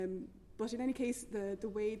But in any case, the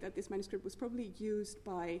way that this manuscript was probably used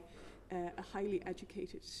by a highly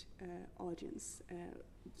educated audience.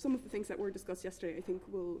 Some of the things that were discussed yesterday, I think,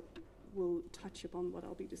 will touch upon what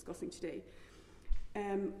I'll be discussing today.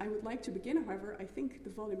 I would like to begin, however, I think the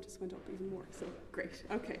volume just went up even more, so great,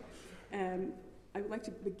 okay. I would like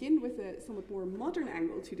to begin with a somewhat more modern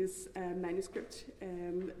angle to this manuscript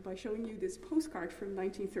by showing you this postcard from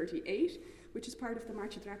 1938, which is part of the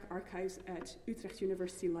Murchadh Riabhach archives at Utrecht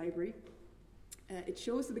University Library. It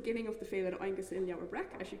shows the beginning of the Félire Óengusso Céli Dé,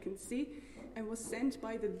 as you can see, and was sent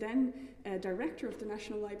by the then director of the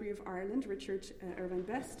National Library of Ireland, Richard Irvine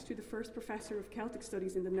Best, to the first professor of Celtic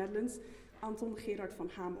Studies in the Netherlands, Anton Gerard van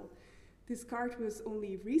Hamel. This card was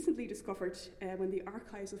only recently discovered when the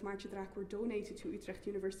archives of Murchadh Riabhach were donated to Utrecht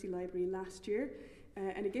University Library last year,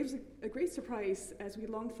 and it gave us a great surprise, as we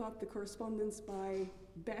long thought the correspondence by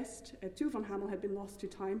Best to Van Hamel had been lost to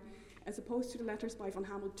time, as opposed to the letters by Van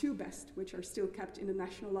Hamel to Best, which are still kept in the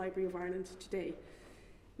National Library of Ireland today.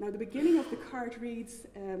 Now, the beginning of the card reads,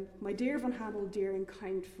 "My dear Van Hamel, dear and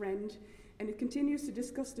kind friend," and it continues to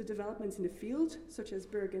discuss the developments in the field, such as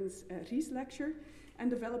Bergen's Ries lecture, and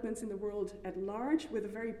developments in the world at large, with a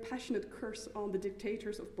very passionate curse on the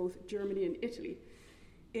dictators of both Germany and Italy.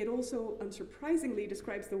 It also, unsurprisingly,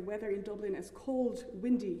 describes the weather in Dublin as cold,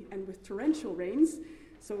 windy, and with torrential rains.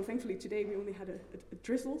 So thankfully today we only had a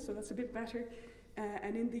drizzle, so that's a bit better.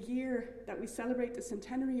 And in the year that we celebrate the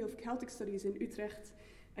centenary of Celtic Studies in Utrecht,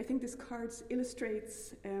 I think this card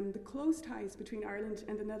illustrates the close ties between Ireland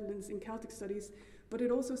and the Netherlands in Celtic Studies, but it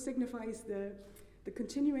also signifies the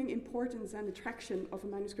continuing importance and attraction of a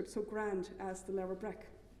manuscript so grand as the Leabhar Breac.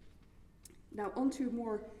 Now, on to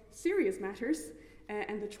more serious matters,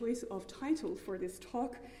 and the choice of title for this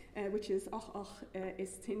talk, which is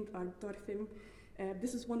is Tint ar Toirrthimm.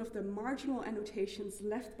 This is one of the marginal annotations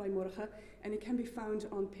left by Murchadh, and it can be found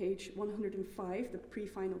on page 105, the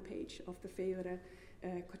pre-final page of the Félire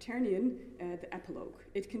Quaternion, the epilogue.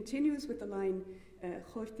 It continues with the line,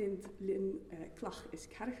 "Choirthind lin clach is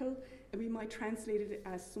carchel," and we might translate it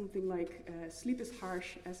as something like, "Sleep is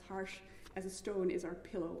harsh as a stone is our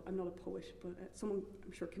pillow." I'm not a poet, but someone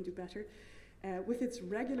I'm sure can do better. With its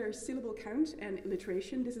regular syllable count and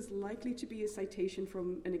alliteration, this is likely to be a citation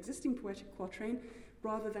from an existing poetic quatrain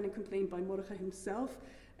rather than a complaint by Murchadh himself,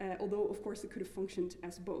 although of course it could have functioned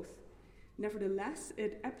as both. Nevertheless,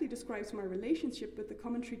 it aptly describes my relationship with the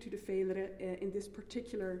commentary to the Félire in this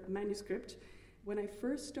particular manuscript. When I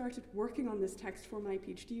first started working on this text for my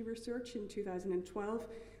PhD research in 2012,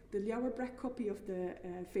 the Leabhar Breac copy of the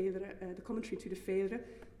Félire, the commentary to the Félire,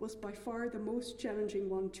 was by far the most challenging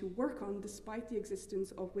one to work on, despite the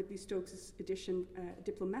existence of Whitley Stokes' edition,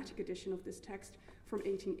 diplomatic edition of this text from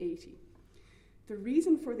 1880. The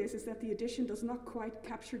reason for this is that the edition does not quite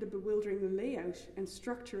capture the bewildering layout and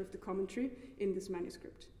structure of the commentary in this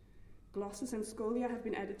manuscript. Glosses and scholia have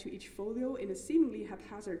been added to each folio in a seemingly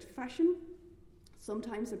haphazard fashion,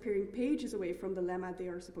 sometimes appearing pages away from the lemma they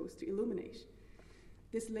are supposed to illuminate.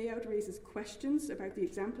 This layout raises questions about the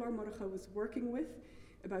exemplar Murchadh was working with,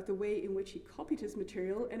 about the way in which he copied his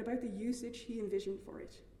material, and about the usage he envisioned for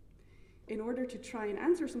it. In order to try and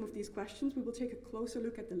answer some of these questions, we will take a closer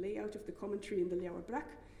look at the layout of the commentary in the Leabhar Breac,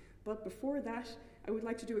 but before that, I would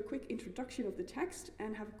like to do a quick introduction of the text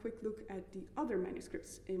and have a quick look at the other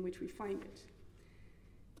manuscripts in which we find it.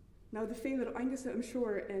 Now, the Félire Óengusso, I'm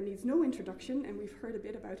sure, needs no introduction, and we've heard a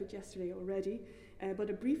bit about it yesterday already,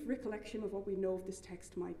 but a brief recollection of what we know of this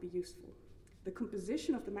text might be useful. The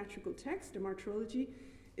composition of the metrical text, the martyrology,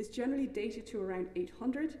 is generally dated to around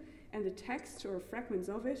 800, and the texts or fragments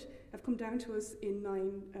of it have come down to us in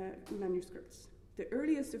 9 manuscripts. The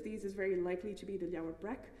earliest of these is very likely to be the Leabhar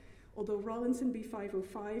Breac, although Rawlinson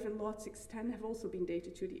B505 and Lot 610 have also been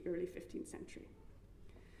dated to the early 15th century.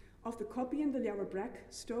 Of the copy in the Leabhar Breac,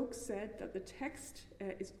 Stokes said that the text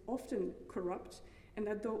is often corrupt, and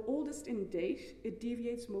that though oldest in date, it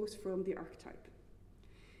deviates most from the archetype.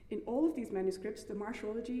 In all of these manuscripts, the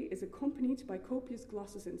martyrology is accompanied by copious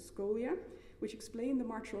glosses and scholia, which explain the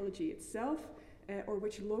martyrology itself, or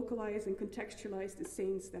which localize and contextualize the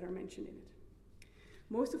saints that are mentioned in it.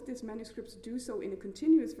 Most of these manuscripts do so in a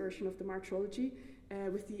continuous version of the martyrology,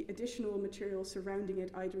 with the additional material surrounding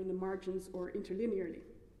it either in the margins or interlinearly.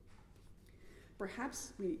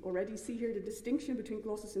 Perhaps we already see here the distinction between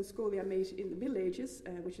glosses and scholia made in the Middle Ages,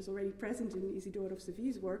 which is already present in Isidore of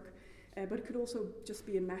Seville's work, but it could also just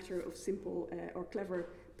be a matter of simple or clever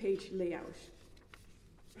page layout.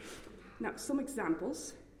 Now, some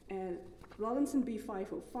examples. Rawlinson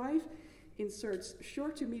B505 inserts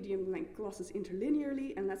short to medium length glosses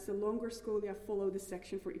interlinearly and lets the longer scholia follow the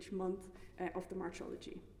section for each month of the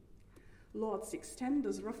martyrology. Laud 610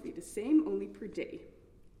 does roughly the same, only per day.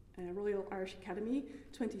 Royal Irish Academy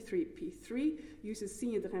 23p3 uses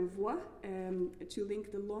signe de renvoi to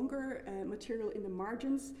link the longer material in the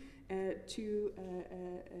margins to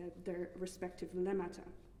their respective lemmata.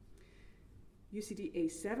 UCD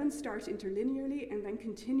A7 starts interlinearly and then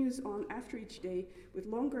continues on after each day with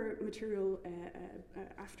longer material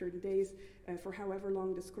after the days for however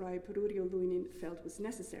long the scribe Rurio Luinin felt was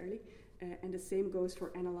necessary, and the same goes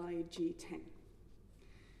for NLI G10.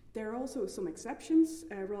 There are also some exceptions.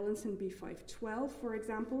 Rawlinson B512, for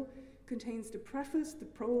example, contains the preface, the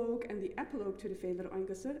prologue, and the epilogue to the Félire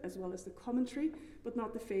Óengusso, as well as the commentary, but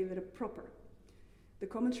not the Félire proper. The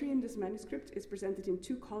commentary in this manuscript is presented in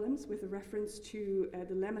 2 columns with a reference to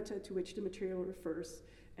the lemmata to which the material refers.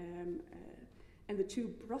 And the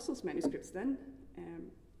 2 Brussels manuscripts then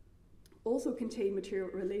also contain material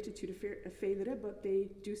related to the Félire, but they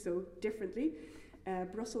do so differently.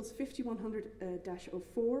 Brussels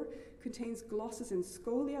 5100-04 contains glosses and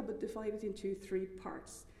scholia, but divided into 3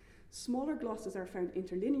 parts. Smaller glosses are found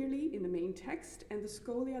interlinearly in the main text, and the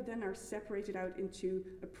scholia then are separated out into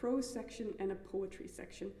a prose section and a poetry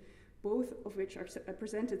section, both of which are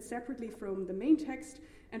presented separately from the main text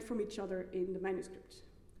and from each other in the manuscript.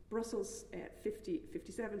 Brussels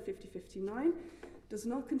 5057, 5059 does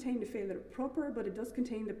not contain the Félire proper, but it does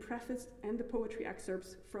contain the preface and the poetry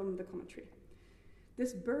excerpts from the commentary.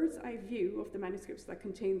 This bird's eye view of the manuscripts that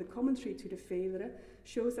contain the commentary to the Félire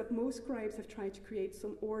shows that most scribes have tried to create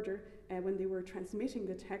some order when they were transmitting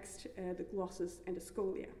the text, the glosses, and the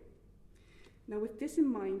scholia. Now, with this in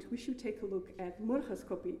mind, we should take a look at Murchadh's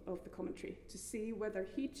copy of the commentary to see whether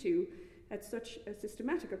he too had such a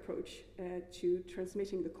systematic approach to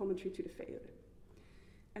transmitting the commentary to the Félire.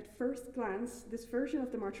 At first glance, this version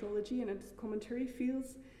of the Martyrology and its commentary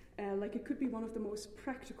feels like it could be one of the most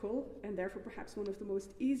practical and therefore perhaps one of the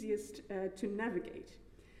most easiest to navigate.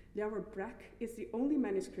 Leabhar Breac is the only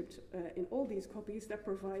manuscript in all these copies that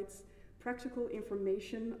provides practical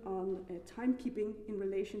information on timekeeping in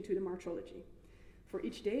relation to the Martyrology. For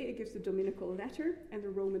each day, it gives the Dominical letter and the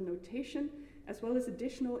Roman notation, as well as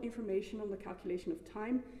additional information on the calculation of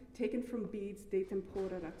time taken from Bede's De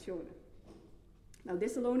Tempora Ratione. Now,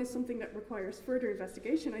 this alone is something that requires further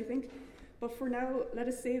investigation, I think, but for now, let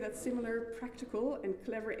us say that similar practical and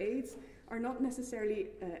clever aids are not necessarily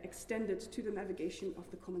extended to the navigation of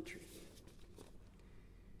the commentary.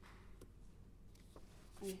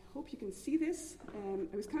 I hope you can see this.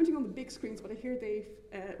 I was counting on the big screens, but I hear they've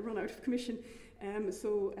run out of commission,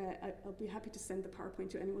 so I'll be happy to send the PowerPoint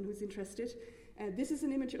to anyone who's interested. This is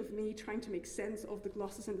an image of me trying to make sense of the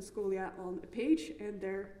glosses and the scholia on a page and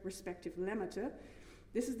their respective lemmata.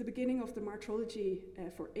 This is the beginning of the Martyrology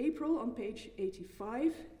for April on page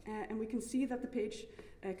 85, and we can see that the page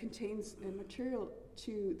contains material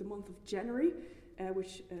to the month of January,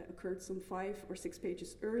 which occurred some 5 or 6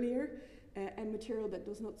 pages earlier, and material that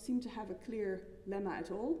does not seem to have a clear lemma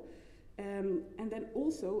at all. And then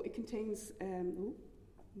also it contains,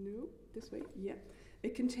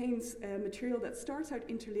 It contains material that starts out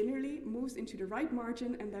interlinearly, moves into the right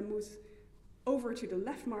margin, and then moves over to the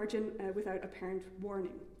left margin without apparent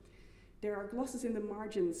warning. There are glosses in the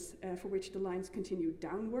margins for which the lines continue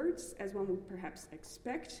downwards, as one would perhaps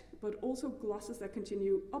expect, but also glosses that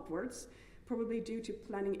continue upwards, probably due to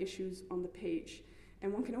planning issues on the page.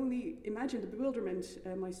 And one can only imagine the bewilderment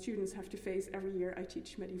my students have to face every year I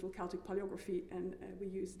teach medieval Celtic paleography, and we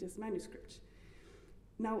use this manuscript.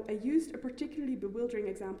 Now, I used a particularly bewildering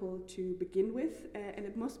example to begin with, and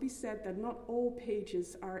it must be said that not all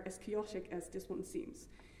pages are as chaotic as this one seems.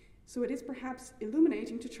 So it is perhaps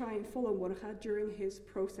illuminating to try and follow Murchadh during his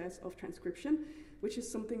process of transcription, which is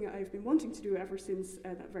something I've been wanting to do ever since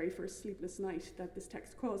that very first sleepless night that this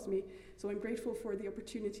text caused me. So I'm grateful for the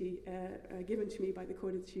opportunity given to me by the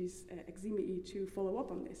Codices Eximii to follow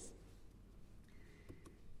up on this.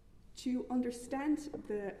 To understand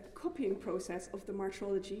the copying process of the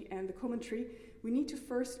Martyrology and the commentary, we need to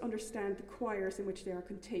first understand the quires in which they are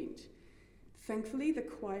contained. Thankfully, the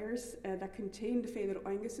quires that contain the Félire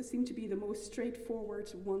Óengusso seem to be the most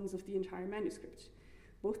straightforward ones of the entire manuscript.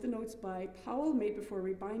 Both the notes by Powell, made before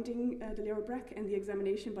rebinding the Leabhar Breac, and the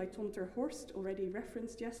examination by Tom ter Horst, already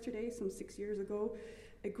referenced yesterday, some 6 years ago,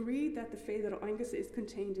 agree that the Félire Óengusso is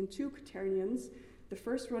contained in 2 quaternions, the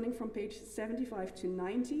first running from page 75 to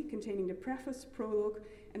 90, containing the preface, prologue,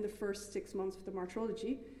 and the first 6 months of the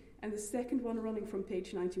Martyrology, and the second one running from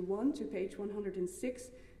page 91 to page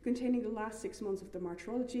 106, containing the last 6 months of the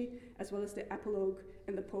Martyrology, as well as the epilogue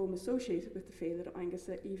and the poem associated with the Félire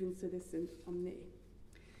Óengusso, even Sedicent Omne.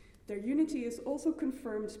 Their unity is also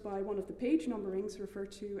confirmed by one of the page numberings,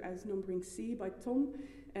 referred to as numbering C by Tom,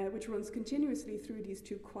 which runs continuously through these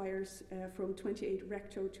two choirs from 28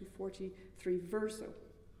 recto to 43 verso.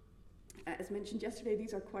 As mentioned yesterday,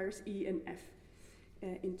 these are choirs E and F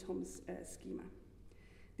in Tom's schema.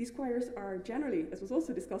 These choirs are generally, as was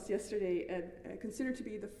also discussed yesterday, considered to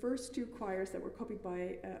be the first two choirs that were copied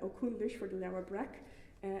by Ó Cuindlis for the Leabhar Breac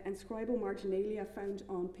and scribal marginalia found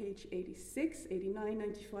on page 86, 89,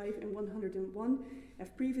 95 and 101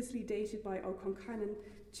 have previously dated by Ó Cuindlis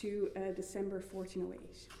to December 1408.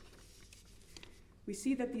 We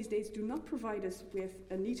see that these dates do not provide us with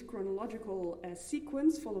a neat chronological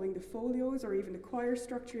sequence following the folios or even the choir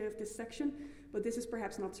structure of this section, but this is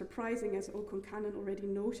perhaps not surprising, as Ó Cuindlis already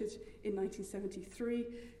noted in 1973,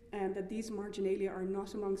 that these marginalia are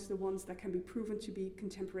not amongst the ones that can be proven to be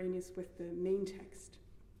contemporaneous with the main text.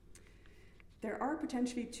 There are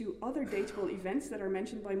potentially two other datable events that are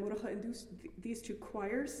mentioned by Murchadh in these two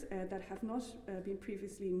choirs that have not been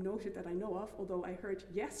previously noted that I know of, although I heard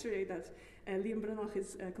yesterday that Leabhar Breac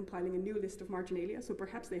is compiling a new list of marginalia, so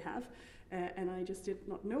perhaps they have, and I just did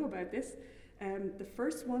not know about this. The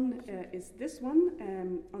first one is this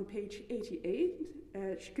one on page 88,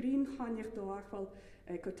 Scrín Chainneach Doachal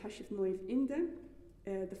Cotashiv Noiv Inde,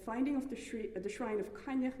 the finding of the shrine of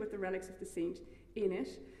Chainneach with the relics of the saint in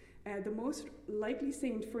it. The most likely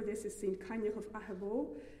saint for this is Saint Cainneach of Ahavo,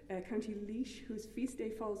 County Laois, whose feast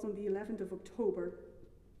day falls on the 11th of October.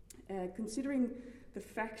 Considering the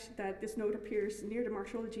fact that this note appears near the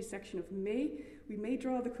martyrology section of May, we may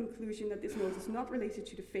draw the conclusion that this note is not related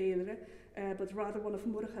to the Félire, but rather one of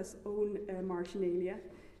Murchadh's own marginalia.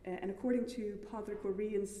 And according to Padre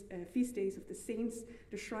Corrian's feast days of the saints,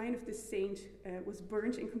 the shrine of this saint was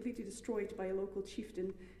burnt and completely destroyed by a local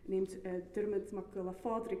chieftain named Dermot Mac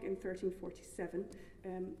Egans in 1347.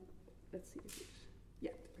 Let's see if yeah,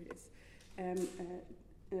 there it is.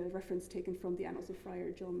 A reference taken from the Annals of Friar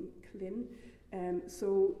John Cluain.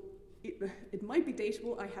 So it might be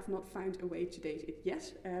datable. I have not found a way to date it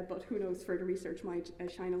yet, but who knows, further research might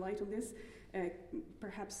shine a light on this.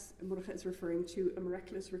 Perhaps Murchadh is referring to a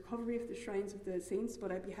miraculous recovery of the shrines of the saints,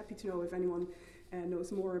 but I'd be happy to know if anyone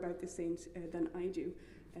knows more about the saint than I do,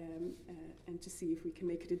 and to see if we can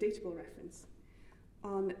make it a datable reference.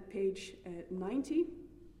 On page 90,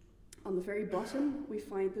 on the very bottom, we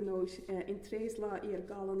find the note in Tres la ir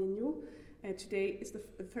galan inyo. Today is the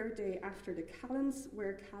third day after the Calends,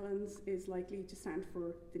 where Calends is likely to stand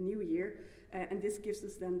for the new year, and this gives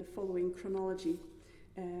us then the following chronology,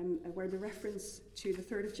 where the reference to the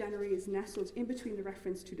 3rd of January is nestled in between the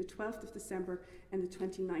reference to the 12th of December and the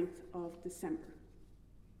 29th of December.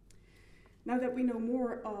 Now that we know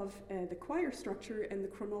more of the choir structure and the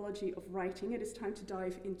chronology of writing, it is time to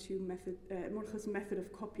dive into Murchadh's method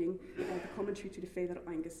of copying the commentary to the Félire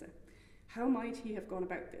Óengusso. How might he have gone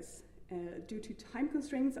about this? Due to time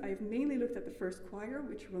constraints, I have mainly looked at the first choir,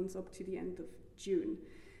 which runs up to the end of June.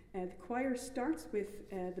 The choir starts with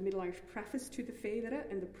the Middle Irish preface to the Félire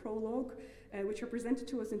and the prologue, which are presented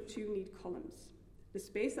to us in two neat columns. The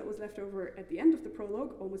space that was left over at the end of the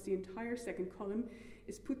prologue, almost the entire second column,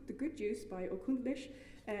 is put to good use by Ó Cuindlis,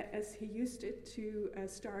 as he used it to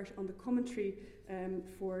start on the commentary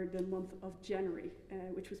for the month of January,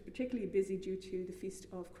 which was particularly busy due to the Feast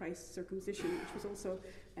of Christ's Circumcision, which was also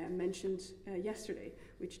mentioned yesterday,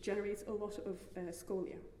 which generates a lot of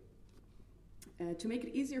scholia. To make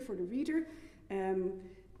it easier for the reader,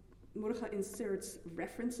 Murchadh inserts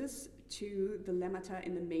references to the lemmata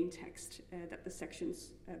in the main text that the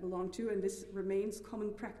sections belong to, and this remains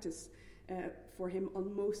common practice for him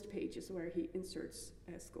on most pages where he inserts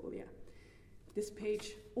scholia. This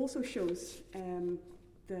page also shows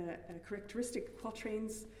the characteristic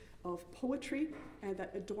quatrains of poetry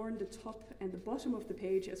that adorn the top and the bottom of the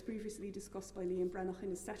page, as previously discussed by Leabhar Breac in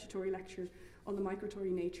his statutory lecture on the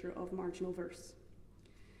migratory nature of marginal verse.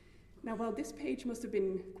 Now, while this page must have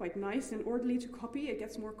been quite nice and orderly to copy, it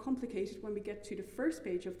gets more complicated when we get to the first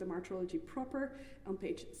page of the martyrology proper, on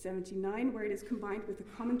page 79, where it is combined with a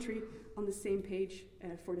commentary on the same page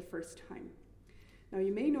for the first time. Now,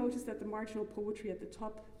 you may notice that the marginal poetry at the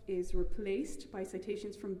top is replaced by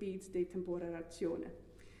citations from Bede's De Tempora Ratione.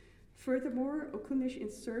 Furthermore, Ó Cuindlis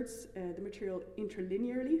inserts the material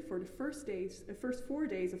interlinearly for the first 4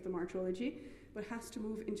 days of the martyrology, but has to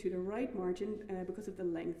move into the right margin because of the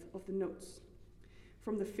length of the notes.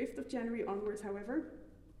 From the 5th of January onwards, however,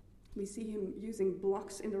 we see him using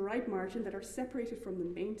blocks in the right margin that are separated from the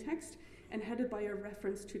main text and headed by a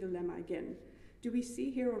reference to the lemma again. Do we see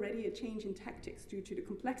here already a change in tactics due to the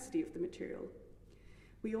complexity of the material?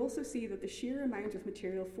 We also see that the sheer amount of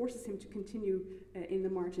material forces him to continue in the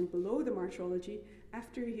margin below the martyrology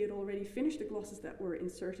after he had already finished the glosses that were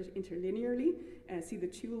inserted interlinearly, see the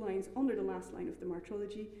 2 lines under the last line of the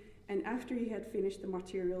martyrology, and after he had finished the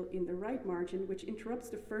material in the right margin, which interrupts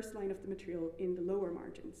the first line of the material in the lower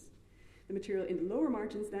margins. The material in the lower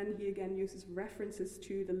margins, then, he again uses references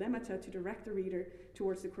to the lemmata to direct the reader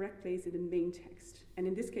towards the correct place in the main text. And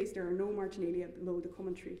in this case, there are no marginalia below the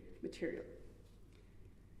commentary material.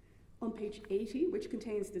 On page 80, which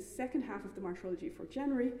contains the second half of the martyrology for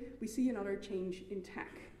January, we see another change in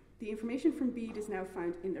tack. The information from Bede is now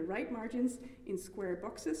found in the right margins in square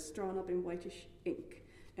boxes drawn up in whitish ink,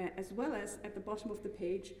 as well as at the bottom of the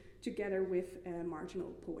page, together with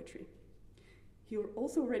marginal poetry. He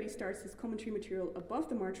also already starts his commentary material above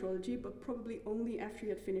the martyrology, but probably only after he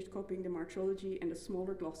had finished copying the martyrology and the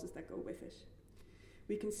smaller glosses that go with it.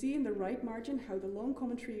 We can see in the right margin how the long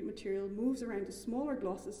commentary material moves around the smaller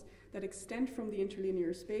glosses that extend from the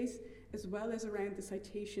interlinear space, as well as around the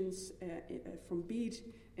citations from Bede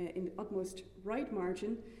in the utmost right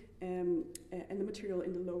margin and the material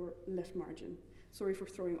in the lower left margin. Sorry for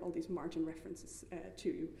throwing all these margin references to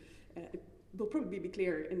you. It will probably be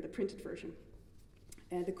clear in the printed version.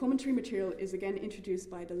 The commentary material is again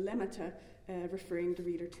introduced by the lemmata, referring the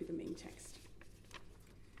reader to the main text.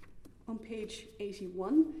 On page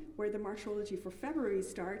 81, where the martyrology for February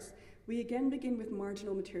starts, we again begin with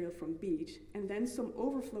marginal material from Bede, and then some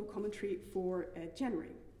overflow commentary for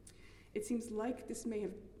January. It seems like this may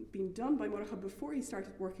have been done by Murchadh before he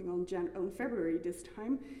started working on February this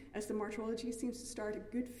time, as the martyrology seems to start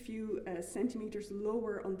a good few centimeters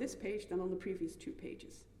lower on this page than on the previous 2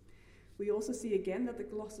 pages. We also see again that the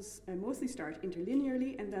glosses mostly start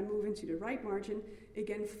interlinearly and then move into the right margin,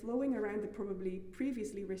 again flowing around the probably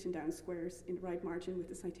previously written down squares in the right margin with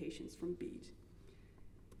the citations from Bede.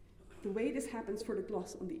 The way this happens for the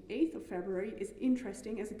gloss on the 8th of February is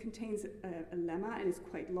interesting, as it contains a lemma and is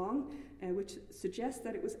quite long, which suggests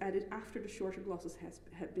that it was added after the shorter glosses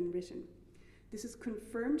had been written. This is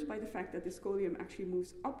confirmed by the fact that the scholium actually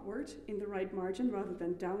moves upward in the right margin rather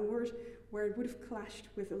than downward, where it would have clashed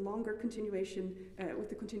with a longer continuation, with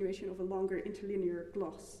the continuation of a longer interlinear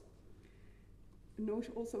gloss. Note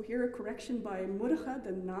also here a correction by Murchadh,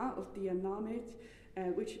 the na of the anamet,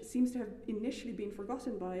 which seems to have initially been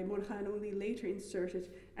forgotten by Murchadh and only later inserted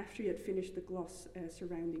after he had finished the gloss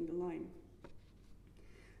surrounding the line.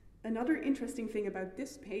 Another interesting thing about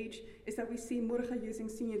this page is that we see Murchadh using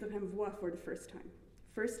signe de renvoi for the first time.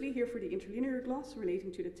 Firstly, here for the interlinear gloss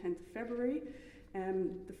relating to the 10th of February,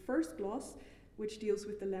 the first gloss, which deals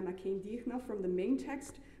with the lemma céin díochna from the main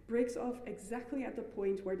text, breaks off exactly at the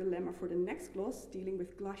point where the lemma for the next gloss, dealing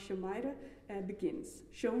with Glaisce Maire, begins,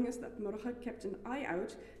 showing us that Murchadh kept an eye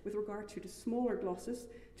out with regard to the smaller glosses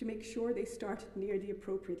to make sure they started near the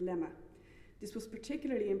appropriate lemma. This was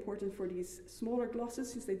particularly important for these smaller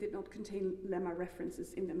glosses since they did not contain lemma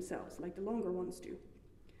references in themselves, like the longer ones do.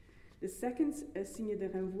 The second signe de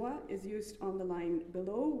renvoi is used on the line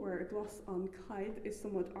below, where a gloss on caid is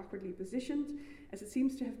somewhat awkwardly positioned, as it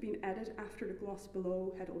seems to have been added after the gloss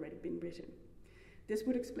below had already been written. This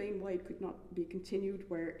would explain why it could not be continued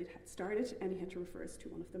where it had started, and he had to refer us to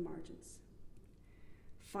one of the margins.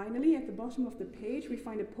 Finally, at the bottom of the page, we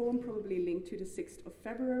find a poem probably linked to the 6th of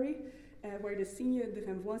February, where the signe de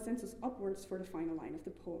renvoi sends us upwards for the final line of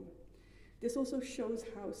the poem. This also shows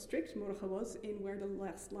how strict Murchadh was in where the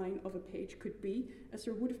last line of a page could be, as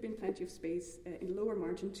there would have been plenty of space in the lower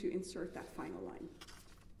margin to insert that final line.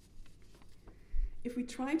 If we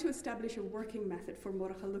try to establish a working method for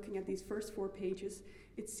Murchadh looking at these first 4 pages,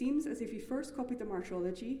 it seems as if he first copied the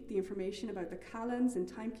martyrology, the information about the calends and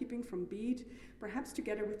timekeeping from Bede, perhaps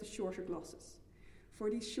together with the shorter glosses. For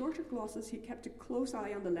these shorter glosses, he kept a close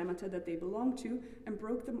eye on the lemmata that they belonged to and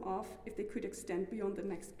broke them off if they could extend beyond the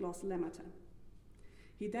next gloss lemmata.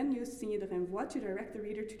 He then used signe de renvoi to direct the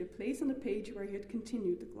reader to the place on the page where he had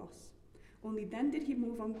continued the gloss. Only then did he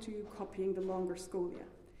move on to copying the longer scholia.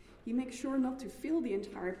 He makes sure not to fill the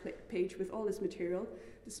entire page with all his material,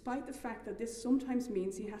 despite the fact that this sometimes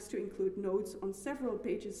means he has to include notes on several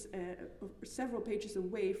pages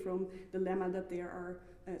away from the lemma that they are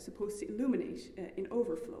supposed to illuminate in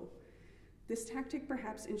overflow. This tactic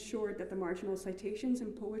perhaps ensured that the marginal citations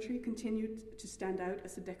in poetry continued to stand out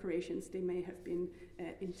as the decorations they may have been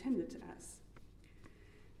intended as.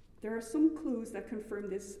 There are some clues that confirm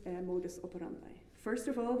this modus operandi. First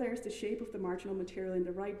of all, there's the shape of the marginal material in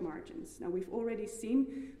the right margins. Now, we've already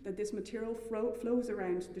seen that this material flows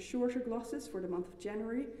around the shorter glosses for the month of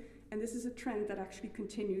January, and this is a trend that actually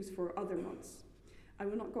continues for other months. I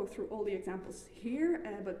will not go through all the examples here,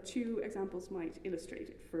 but 2 examples might illustrate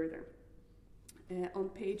it further. On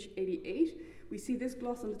page 88, we see this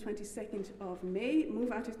gloss on the 22nd of May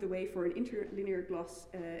move out of the way for an interlinear gloss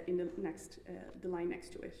in the line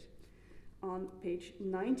next to it. On page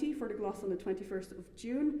 90, for the gloss on the 21st of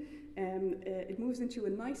June, it moves into a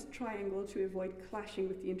nice triangle to avoid clashing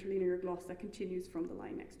with the interlinear gloss that continues from the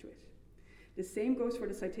line next to it. The same goes for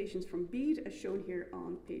the citations from Bede, as shown here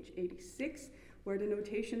on page 86, where the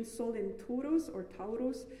notation sol in tauros or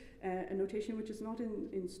tauros, a notation which is not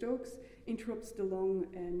in Stokes, interrupts the long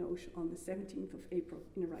note on the 17th of April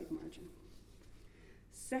in a right margin.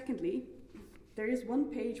 Secondly, there is one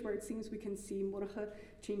page where it seems we can see Murchadh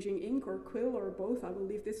changing ink or quill or both. I will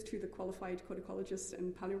leave this to the qualified codicologists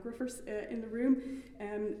and paleographers in the room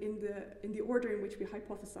in the order in which we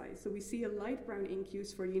hypothesize. So we see a light brown ink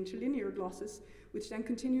used for the interlinear glosses, which then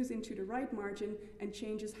continues into the right margin and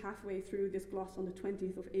changes halfway through this gloss on the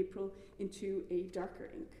 20th of April into a darker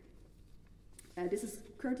ink. This is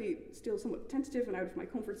currently still somewhat tentative and out of my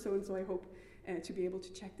comfort zone, so I hope to be able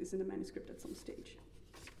to check this in a manuscript at some stage.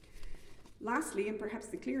 Lastly, and perhaps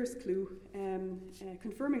the clearest clue,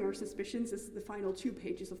 confirming our suspicions, is the final 2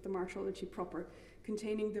 pages of the Martyrology proper,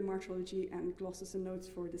 containing the Martyrology and glosses and notes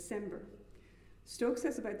for December. Stokes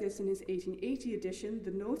says about this in his 1880 edition: the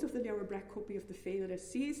note of the Leabhar Breac copy of the Félire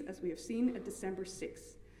sees, as we have seen, at December 6.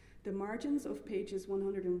 The margins of pages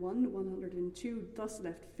 101, 102, thus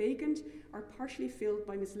left vacant, are partially filled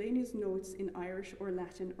by miscellaneous notes in Irish or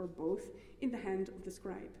Latin or both, in the hand of the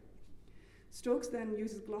scribe. Stokes then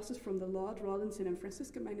uses glosses from the Laud, Rawlinson and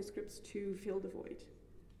Franciscan manuscripts to fill the void.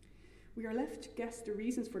 We are left to guess the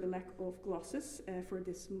reasons for the lack of glosses for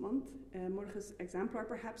this month. Murchadh's exemplar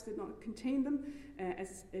perhaps did not contain them,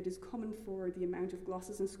 as it is common for the amount of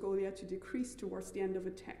glosses and scholia to decrease towards the end of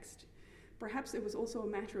a text. Perhaps it was also a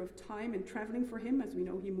matter of time and travelling for him, as we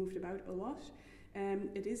know he moved about a lot.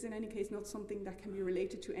 It is in any case not something that can be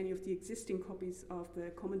related to any of the existing copies of the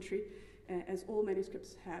commentary, as all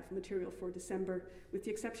manuscripts have material for December, with the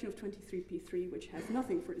exception of 23p3, which has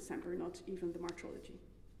nothing for December, not even the Martyrology.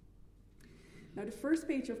 Now, the first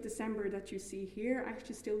page of December that you see here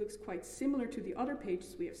actually still looks quite similar to the other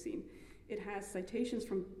pages we have seen. It has citations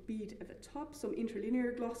from Bede at the top, some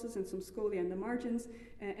interlinear glosses and some scholia in the margins,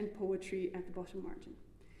 and poetry at the bottom margin.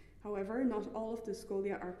 However, not all of the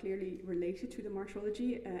scholia are clearly related to the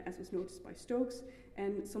Martyrology, as was noticed by Stokes,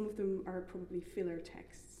 and some of them are probably filler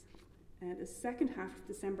texts. The second half of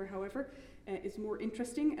December, however, is more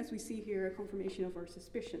interesting, as we see here a confirmation of our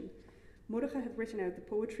suspicion. Murchadh had written out the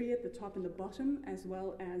poetry at the top and the bottom, as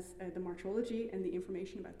well as the Martyrology and the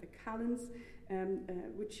information about the calends,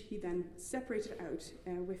 which he then separated out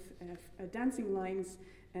with dancing lines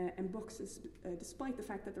and boxes, despite the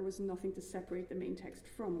fact that there was nothing to separate the main text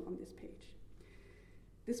from on this page.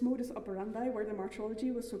 This modus operandi, where the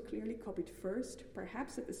Martyrology was so clearly copied first,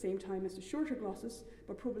 perhaps at the same time as the shorter glosses,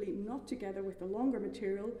 but probably not together with the longer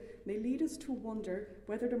material, may lead us to wonder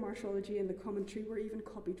whether the Martyrology and the commentary were even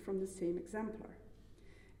copied from the same exemplar.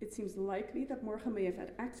 It seems likely that Murchadh may have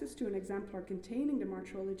had access to an exemplar containing the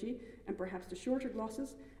Martyrology and perhaps the shorter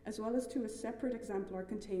glosses, as well as to a separate exemplar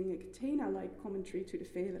containing a catena-like commentary to the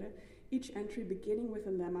Félire, each entry beginning with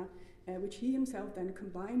a lemma, which he himself then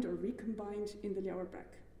combined or recombined in the Leabhar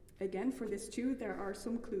Breac. Again, for this too, there are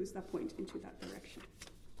some clues that point into that direction.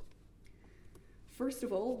 First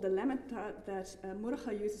of all, the lemmata that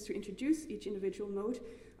Murchadh uses to introduce each individual note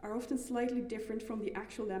are often slightly different from the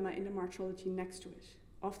actual lemma in the Martyrology next to it.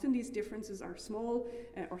 Often these differences are small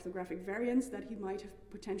orthographic variants that he might have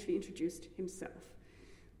potentially introduced himself.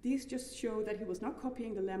 These just show that he was not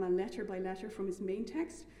copying the lemma letter by letter from his main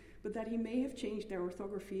text, but that he may have changed their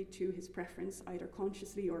orthography to his preference, either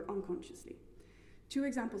consciously or unconsciously. 2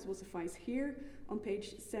 examples will suffice here. On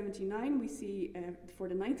page 79, we see for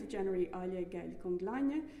the 9th of January, Aisling Meic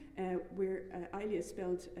Conglinne, where Aisling is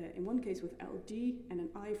spelled in one case with LD and an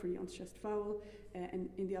I for the unstressed vowel, and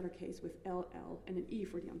in the other case with LL and an E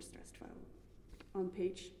for the unstressed vowel. On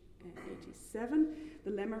page 87,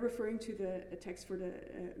 the lemma referring to the text for the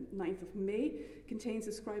 9th of May contains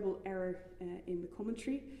a scribal error in the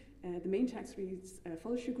commentary. The main text reads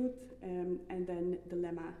falshuguth, and then the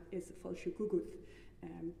lemma is falshuguguth.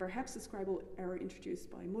 Perhaps a scribal error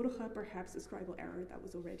introduced by Murchadh, perhaps a scribal error that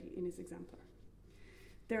was already in his exemplar.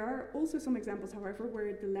 There are also some examples, however,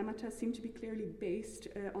 where the lemmata seem to be clearly based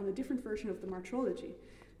on a different version of the Martyrology,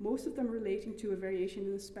 most of them relating to a variation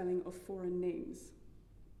in the spelling of foreign names.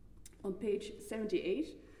 On page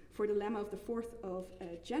 78, for the lemma of the 4th of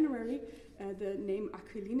January, the name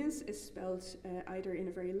Aquilinus is spelled either in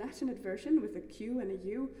a very Latinate version with a Q and a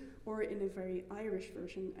U, or in a very Irish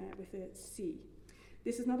version with a C.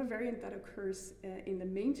 This is not a variant that occurs in the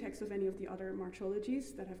main text of any of the other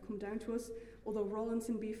martyrologies that have come down to us, although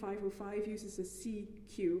Rawlinson B505 uses a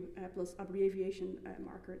CQ plus abbreviation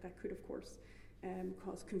marker that could, of course,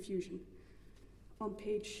 cause confusion. On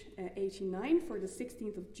page 89, for the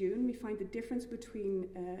 16th of June, we find the difference between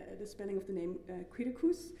the spelling of the name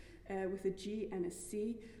Quiricus with a G and a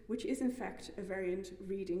C, which is in fact a variant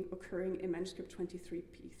reading occurring in manuscript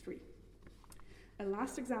 23p3. A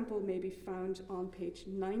last example may be found on page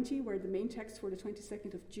 90, where the main text for the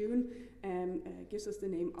 22nd of June gives us the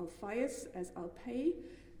name Alphaeus as Alpei,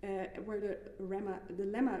 where the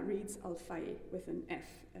lemma reads Alphae with an F,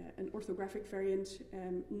 an orthographic variant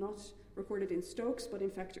not recorded in Stokes, but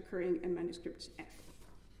in fact occurring in manuscript F.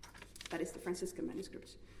 That is the Franciscan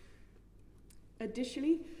manuscript.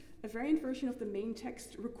 Additionally, a variant version of the main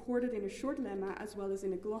text recorded in a short lemma as well as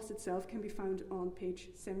in a gloss itself can be found on page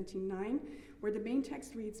 79, where the main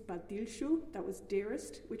text reads Badilshu, that was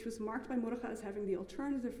dearest, which was marked by Murchadh as having the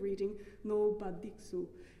alternative reading No Badixu,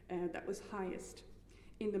 that was highest.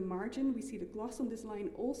 In the margin, we see the gloss on this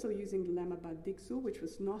line also using the lemma Badixu, which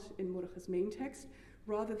was not in Murchadh's main text,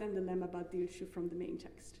 rather than the lemma Badilshu from the main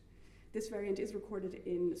text. This variant is recorded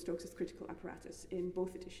in Stokes' critical apparatus in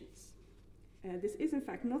both editions. This is in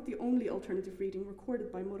fact not the only alternative reading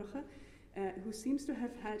recorded by Murchadh, who seems to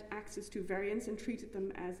have had access to variants and treated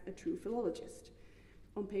them as a true philologist.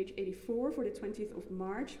 On page 84, for the 20th of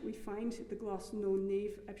March, we find the gloss No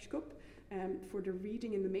Neiv Epskop for the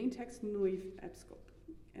reading in the main text Noiv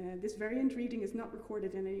Epskop. This variant reading is not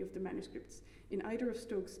recorded in any of the manuscripts in either of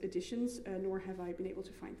Stokes' editions, nor have I been able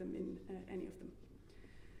to find them in any of them.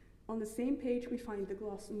 On the same page, we find the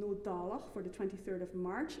gloss No Dalach for the 23rd of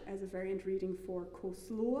March as a variant reading for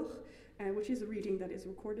Cosloach, which is a reading that is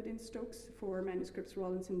recorded in Stokes for manuscripts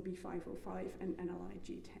Rawlinson B505 and NLI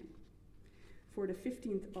G10. For the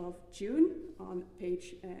 15th of June, on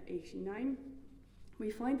page 89, we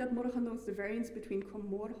find that Murchadh notes the variance between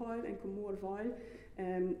Comorhail and Comorvail,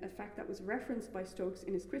 a fact that was referenced by Stokes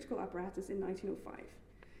in his critical apparatus in 1905.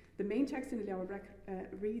 The main text in the Leabhar Breac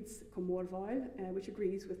reads Comorvail, which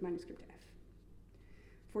agrees with manuscript F.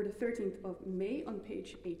 For the 13th of May, on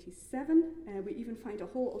page 87, we even find a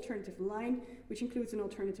whole alternative line, which includes an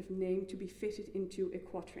alternative name to be fitted into a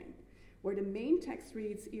quatrain, where the main text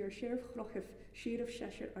reads Ir Sherv Chrochev Shirov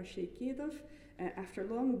Shesher Arshe Kedov. After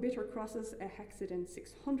long bitter crosses, a hexed and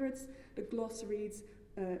 600s, the gloss reads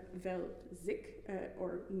Vel Zik,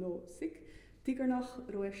 or No Zik, Tigernach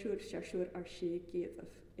Roeshur Shashur Arshe Kedov,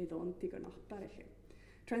 Edon Tigernach Bareche.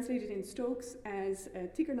 Translated in Stokes as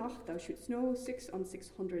Tigernach, thou shouldst know, 6 on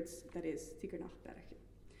 600s, that is Tigernach Bareche.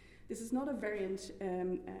 This is not a variant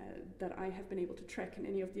that I have been able to track in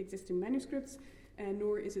any of the existing manuscripts,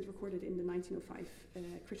 nor is it recorded in the 1905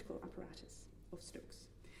 critical apparatus of Stokes.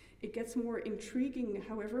 It gets more intriguing,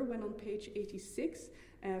 however, when on page 86,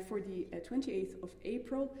 for the 28th of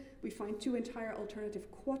April, we find two entire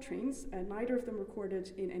alternative quatrains, neither of them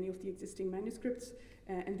recorded in any of the existing manuscripts,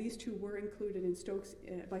 and these two were included in Stokes,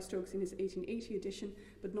 by Stokes in his 1880 edition,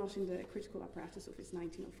 but not in the critical apparatus of his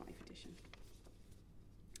 1905 edition.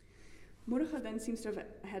 Murchadh then seems to have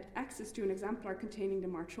had access to an exemplar containing the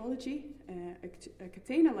Martyrology, a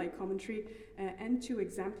Catena-like commentary, and two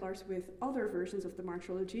exemplars with other versions of the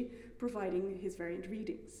Martyrology, providing his variant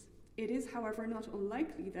readings. It is, however, not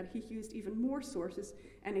unlikely that he used even more sources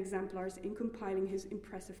and exemplars in compiling his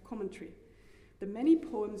impressive commentary. The many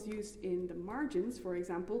poems used in the margins, for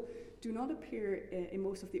example, do not appear in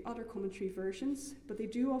most of the other commentary versions, but they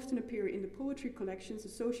do often appear in the poetry collections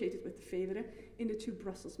associated with the Félire in the two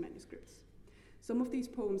Brussels manuscripts. Some of these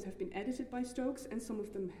poems have been edited by Stokes, and some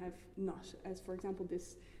of them have not, as for example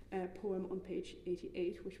this poem on page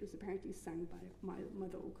 88, which was apparently sung by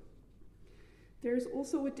Madog. There is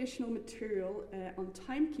also additional material on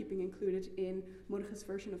timekeeping included in Murchadh's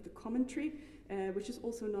version of the commentary, which is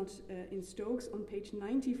also not in Stokes. On page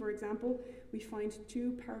 90, for example, we find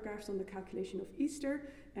two paragraphs on the calculation of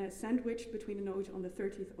Easter, sandwiched between a note on the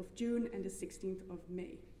 30th of June and the 16th of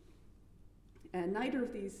May. Neither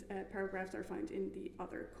of these paragraphs are found in the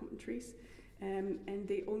other commentaries, and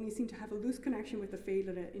they only seem to have a loose connection with the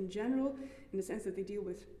Félire in general, in the sense that they deal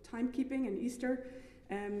with timekeeping and Easter,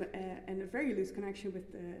 and a very loose connection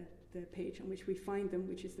with the page on which we find them,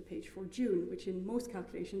 which is the page for June, which in most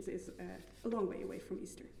calculations is a long way away from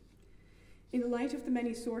Easter. In the light of the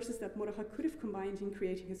many sources that Murchadh could have combined in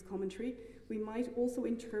creating his commentary, we might also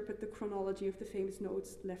interpret the chronology of the famous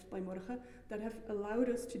notes left by Murchadh that have allowed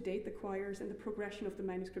us to date the quires and the progression of the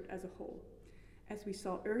manuscript as a whole. As we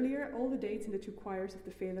saw earlier, all the dates in the two quires of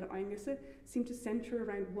the Félire Óengusso seem to centre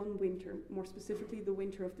around one winter, more specifically the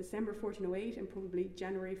winter of December 1408 and probably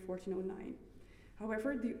January 1409.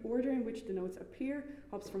 However, the order in which the notes appear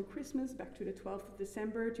hops from Christmas back to the 12th of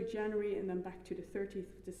December to January and then back to the 30th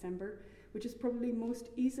of December, which is probably most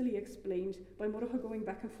easily explained by Murchadh going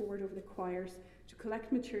back and forward over the quires to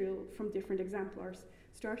collect material from different exemplars,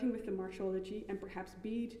 starting with the Martyrology and perhaps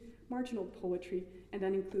Bede, marginal poetry, and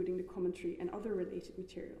then including the commentary and other related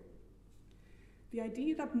material. The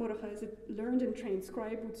idea that Murchadh, as a learned and trained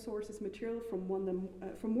scribe, would source his material from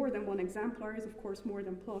more than one exemplar is of course more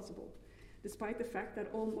than plausible, despite the fact that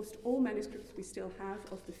almost all manuscripts we still have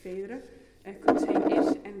of the Félire contain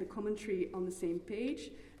it and the commentary on the same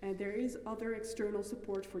page. There is other external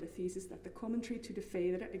support for the thesis that the commentary to the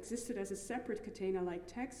Félire existed as a separate catena-like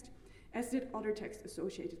text, as did other texts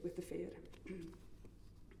associated with the Félire.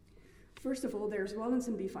 First of all, there's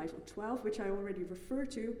Rawlinson B512, which I already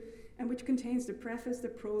referred to, and which contains the preface, the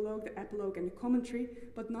prologue, the epilogue, and the commentary,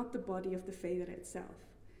 but not the body of the Félire itself.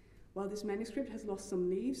 While this manuscript has lost some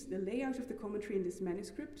leaves, the layout of the commentary in this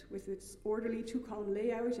manuscript, with its orderly two-column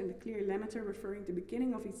layout and the clear lemata referring to the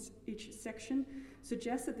beginning of each section,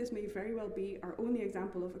 suggests that this may very well be our only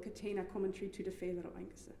example of a catena commentary to the Félire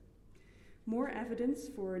Óengusso. More evidence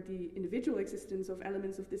for the individual existence of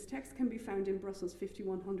elements of this text can be found in Brussels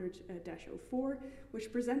 5100-04,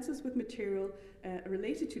 which presents us with material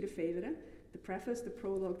related to the Félire, the preface, the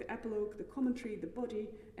prologue, the epilogue, the commentary, the body,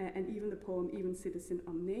 and even the poem Even Citizen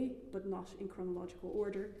Amné, but not in chronological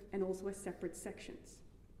order, and also as separate sections.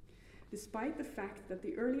 Despite the fact that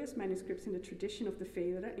the earliest manuscripts in the tradition of the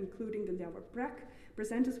Félire, including the Leabhar Breac,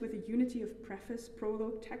 present us with a unity of preface,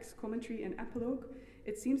 prologue, text, commentary, and epilogue,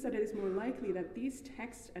 it seems that it is more likely that these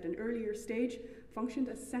texts at an earlier stage functioned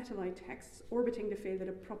as satellite texts orbiting the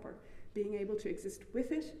Félire proper, being able to exist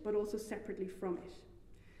with it, but also separately from it.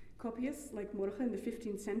 Copyists like Murchadh in the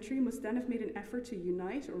 15th century must then have made an effort to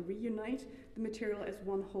unite or reunite the material as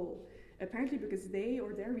one whole, apparently because they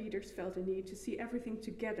or their readers felt a need to see everything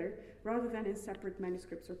together rather than in separate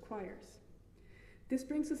manuscripts or quires. This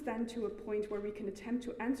brings us then to a point where we can attempt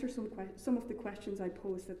to answer some of the questions I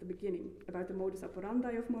posed at the beginning about the modus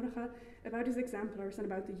operandi of Murchadh, about his exemplars, and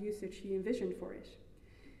about the usage he envisioned for it.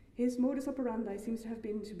 His modus operandi seems to have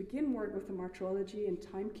been to begin work with the martyrology and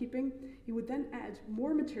timekeeping. He would then add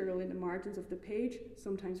more material in the margins of the page,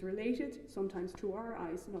 sometimes related, sometimes to our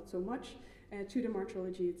eyes not so much, to the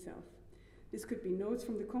martyrology itself. This could be notes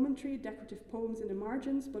from the commentary, decorative poems in the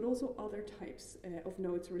margins, but also other types of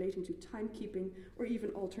notes relating to timekeeping or even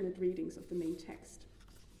alternate readings of the main text.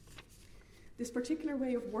 This particular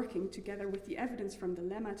way of working, together with the evidence from the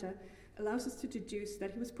lemata, allows us to deduce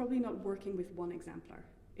that he was probably not working with one exemplar.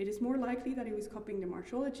 It is more likely that he was copying the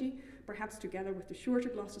martyrology, perhaps together with the shorter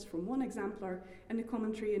glosses from one exemplar and the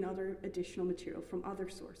commentary and other additional material from other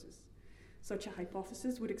sources. Such a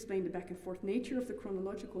hypothesis would explain the back-and-forth nature of the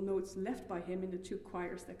chronological notes left by him in the two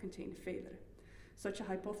quires that contain the Félire. Such a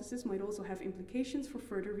hypothesis might also have implications for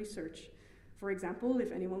further research. For example,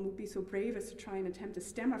 if anyone would be so brave as to try and attempt a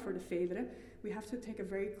stemma for the Félire, we have to take a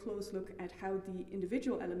very close look at how the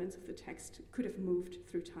individual elements of the text could have moved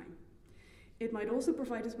through time. It might also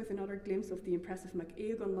provide us with another glimpse of the impressive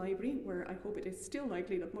MacEgans library, where I hope it is still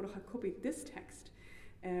likely that Murchadh copied this text.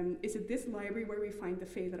 Is it this library where we find the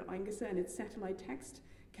Félire Óengusso and its satellite text,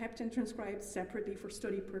 kept and transcribed separately for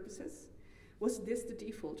study purposes? Was this the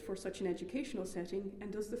default for such an educational setting,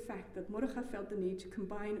 and does the fact that Murchadh felt the need to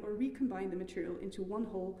combine or recombine the material into one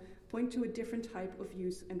whole point to a different type of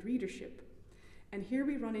use and readership? And here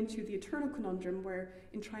we run into the eternal conundrum where,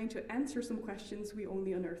 in trying to answer some questions, we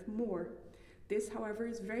only unearth more. This, however,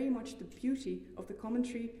 is very much the beauty of the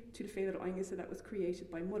commentary to the Félire Óengusso that was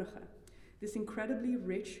created by Murchadh. This incredibly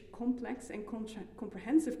rich, complex, and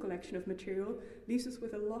comprehensive collection of material leaves us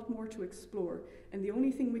with a lot more to explore, and the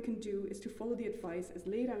only thing we can do is to follow the advice as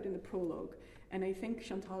laid out in the prologue, and I thank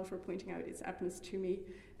Chantal for pointing out its aptness to me,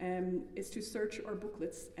 is to search our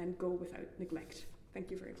booklets and go without neglect. Thank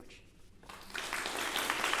you very much.